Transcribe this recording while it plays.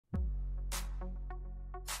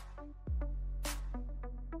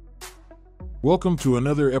Welcome to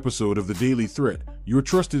another episode of The Daily Threat, your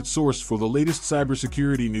trusted source for the latest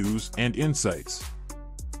cybersecurity news and insights.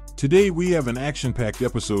 Today we have an action-packed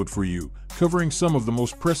episode for you, covering some of the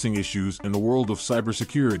most pressing issues in the world of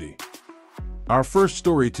cybersecurity. Our first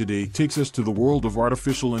story today takes us to the world of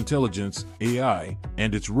artificial intelligence, AI,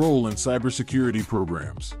 and its role in cybersecurity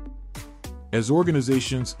programs. As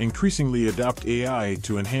organizations increasingly adopt AI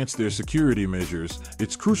to enhance their security measures,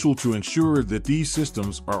 it's crucial to ensure that these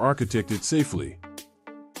systems are architected safely.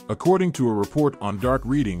 According to a report on Dark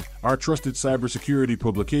Reading, our trusted cybersecurity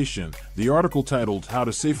publication, the article titled "How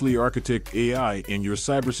to Safely Architect AI in Your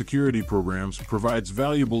Cybersecurity Programs" provides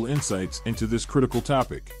valuable insights into this critical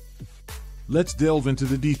topic. Let's delve into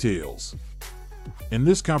the details. In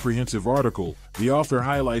this comprehensive article, the author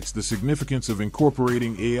highlights the significance of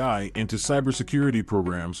incorporating AI into cybersecurity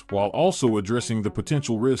programs while also addressing the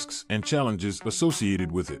potential risks and challenges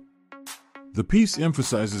associated with it. The piece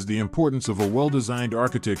emphasizes the importance of a well-designed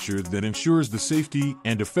architecture that ensures the safety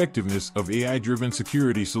and effectiveness of AI-driven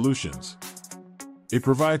security solutions. It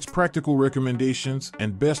provides practical recommendations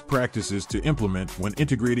and best practices to implement when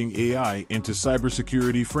integrating AI into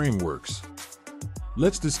cybersecurity frameworks.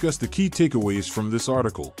 Let's discuss the key takeaways from this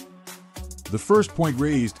article. The first point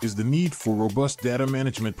raised is the need for robust data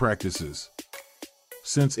management practices.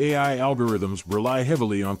 Since AI algorithms rely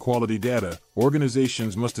heavily on quality data,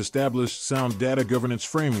 organizations must establish sound data governance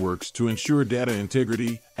frameworks to ensure data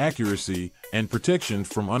integrity, accuracy, and protection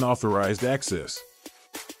from unauthorized access.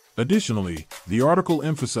 Additionally, the article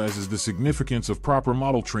emphasizes the significance of proper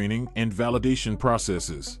model training and validation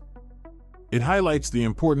processes. It highlights the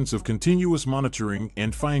importance of continuous monitoring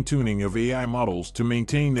and fine-tuning of AI models to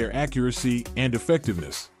maintain their accuracy and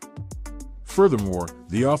effectiveness. Furthermore,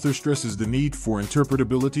 the author stresses the need for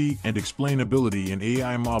interpretability and explainability in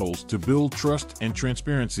AI models to build trust and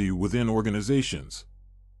transparency within organizations.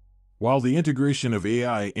 While the integration of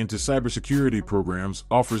AI into cybersecurity programs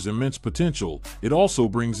offers immense potential, it also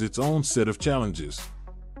brings its own set of challenges.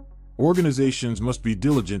 Organizations must be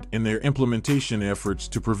diligent in their implementation efforts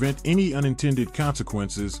to prevent any unintended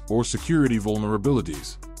consequences or security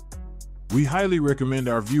vulnerabilities. We highly recommend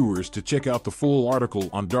our viewers to check out the full article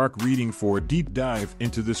on Dark Reading for a deep dive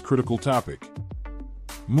into this critical topic.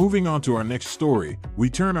 Moving on to our next story, we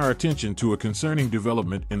turn our attention to a concerning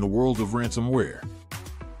development in the world of ransomware.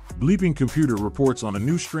 Bleeping Computer reports on a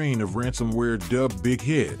new strain of ransomware dubbed Big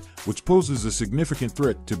Head, which poses a significant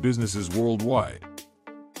threat to businesses worldwide.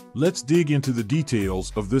 Let's dig into the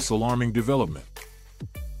details of this alarming development.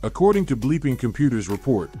 According to Bleeping Computer's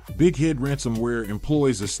report, Big Head ransomware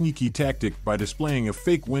employs a sneaky tactic by displaying a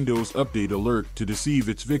fake Windows Update alert to deceive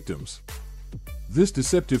its victims. This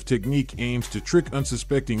deceptive technique aims to trick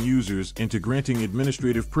unsuspecting users into granting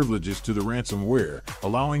administrative privileges to the ransomware,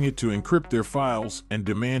 allowing it to encrypt their files and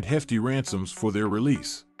demand hefty ransoms for their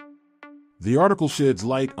release. The article sheds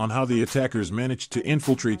light on how the attackers managed to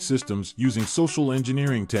infiltrate systems using social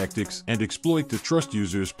engineering tactics and exploit the trust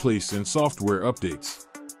users place in software updates.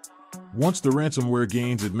 Once the ransomware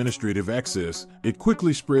gains administrative access, it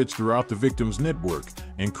quickly spreads throughout the victim's network,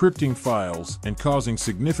 encrypting files and causing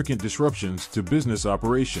significant disruptions to business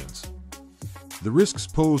operations. The risks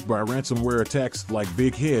posed by ransomware attacks like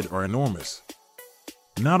Big Head are enormous.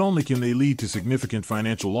 Not only can they lead to significant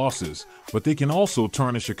financial losses, but they can also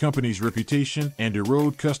tarnish a company's reputation and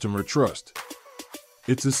erode customer trust.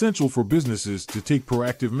 It's essential for businesses to take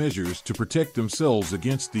proactive measures to protect themselves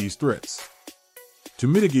against these threats. To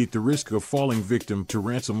mitigate the risk of falling victim to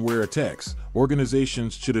ransomware attacks,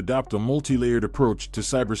 organizations should adopt a multi-layered approach to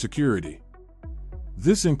cybersecurity.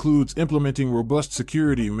 This includes implementing robust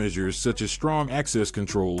security measures such as strong access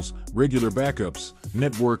controls, regular backups,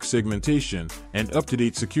 network segmentation, and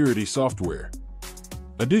up-to-date security software.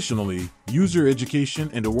 Additionally, user education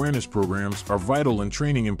and awareness programs are vital in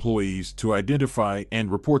training employees to identify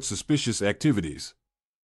and report suspicious activities.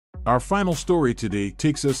 Our final story today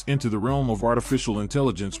takes us into the realm of artificial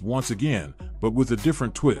intelligence once again, but with a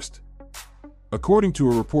different twist. According to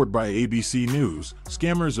a report by ABC News,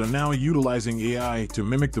 scammers are now utilizing AI to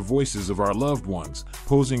mimic the voices of our loved ones,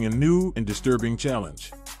 posing a new and disturbing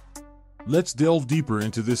challenge. Let's delve deeper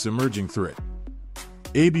into this emerging threat.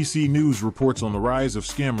 ABC News reports on the rise of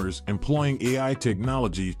scammers employing AI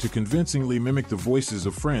technology to convincingly mimic the voices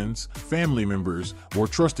of friends, family members, or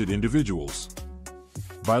trusted individuals.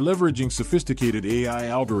 By leveraging sophisticated AI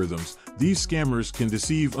algorithms, these scammers can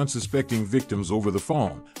deceive unsuspecting victims over the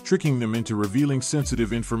phone, tricking them into revealing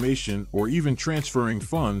sensitive information or even transferring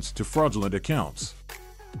funds to fraudulent accounts.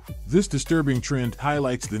 This disturbing trend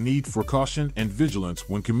highlights the need for caution and vigilance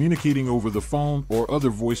when communicating over the phone or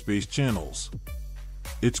other voice-based channels.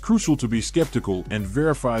 It's crucial to be skeptical and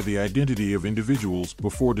verify the identity of individuals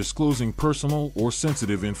before disclosing personal or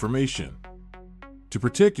sensitive information. To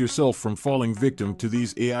protect yourself from falling victim to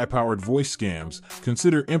these AI-powered voice scams,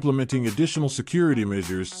 consider implementing additional security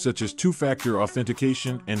measures such as two-factor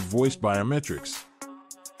authentication and voice biometrics.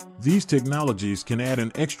 These technologies can add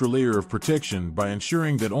an extra layer of protection by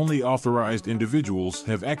ensuring that only authorized individuals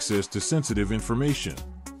have access to sensitive information.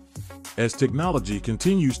 As technology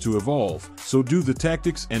continues to evolve, so do the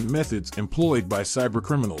tactics and methods employed by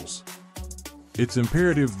cybercriminals. It's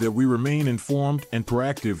imperative that we remain informed and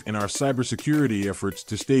proactive in our cybersecurity efforts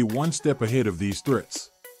to stay one step ahead of these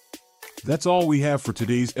threats. That's all we have for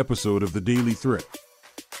today's episode of the Daily Threat.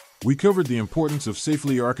 We covered the importance of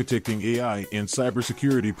safely architecting AI in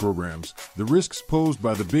cybersecurity programs, the risks posed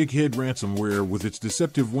by the big head ransomware with its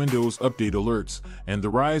deceptive Windows update alerts, and the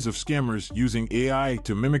rise of scammers using AI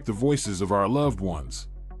to mimic the voices of our loved ones.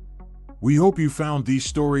 We hope you found these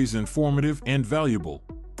stories informative and valuable.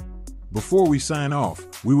 Before we sign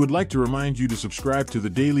off, we would like to remind you to subscribe to the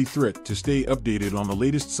Daily Threat to stay updated on the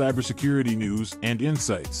latest cybersecurity news and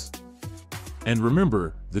insights. And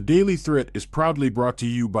remember, the Daily Threat is proudly brought to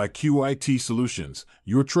you by QIT Solutions,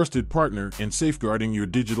 your trusted partner in safeguarding your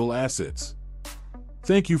digital assets.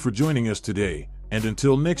 Thank you for joining us today, and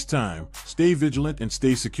until next time, stay vigilant and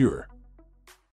stay secure.